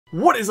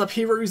What is up,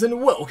 heroes,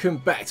 and welcome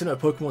back to another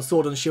Pokemon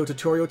Sword and Shield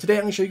tutorial. Today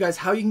I'm going to show you guys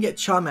how you can get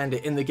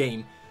Charmander in the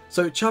game.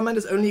 So Charmander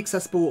is only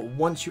accessible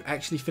once you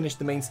actually finish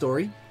the main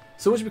story.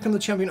 So once you become the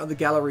champion of the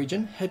Galar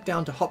region, head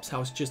down to Hop's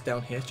house just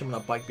down here, jump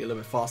on our bike, be a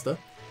little bit faster.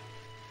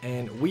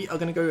 And we are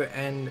going to go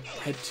and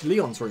head to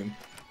Leon's room.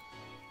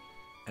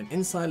 And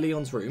inside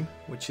Leon's room,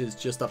 which is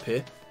just up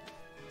here,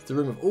 it's the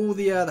room with all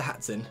the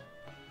hats in.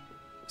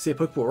 See a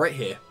Pokeball right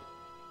here.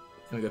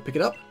 And we go pick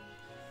it up.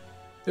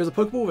 There's a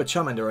Pokeball with a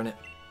Charmander in it.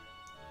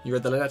 You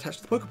read the letter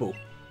attached to the Pokeball.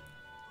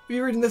 Are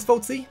you reading this,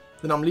 Voltsy?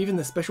 Then I'm leaving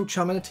this special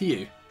Charmander to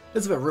you.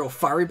 Let's have a real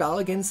fiery battle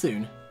again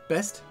soon.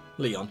 Best,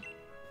 Leon.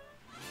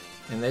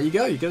 And there you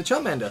go, you get a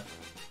Charmander.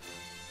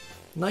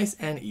 Nice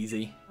and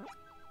easy.